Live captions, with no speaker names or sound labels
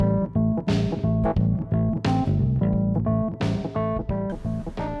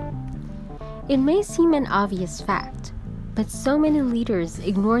It may seem an obvious fact, but so many leaders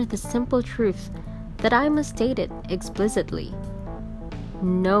ignore the simple truth that I must state it explicitly.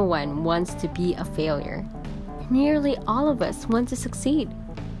 No one wants to be a failure. Nearly all of us want to succeed.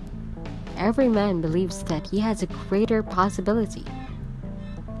 Every man believes that he has a greater possibility.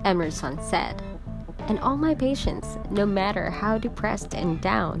 Emerson said, and all my patients, no matter how depressed and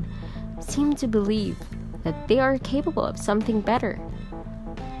down, seem to believe that they are capable of something better.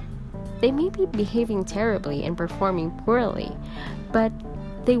 They may be behaving terribly and performing poorly, but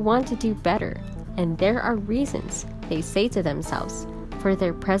they want to do better, and there are reasons, they say to themselves, for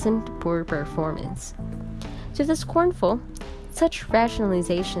their present poor performance. To the scornful, such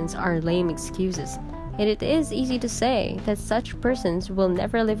rationalizations are lame excuses, and it is easy to say that such persons will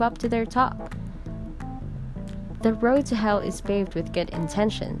never live up to their talk. The road to hell is paved with good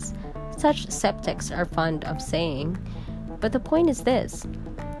intentions, such skeptics are fond of saying, but the point is this: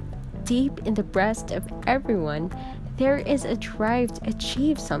 deep in the breast of everyone, there is a drive to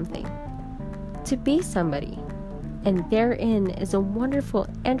achieve something, to be somebody, and therein is a wonderful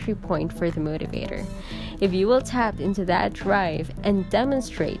entry point for the motivator. If you will tap into that drive and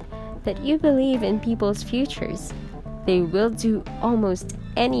demonstrate that you believe in people's futures, they will do almost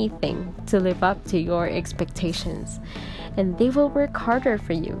anything to live up to your expectations, and they will work harder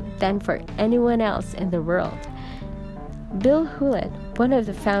for you than for anyone else in the world. Bill Hewlett, one of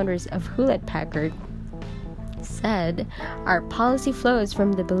the founders of Hewlett-Packard, said, "Our policy flows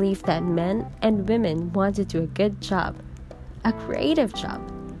from the belief that men and women want to do a good job, a creative job,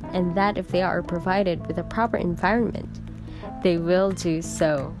 and that if they are provided with a proper environment, they will do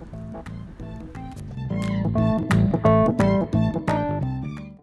so."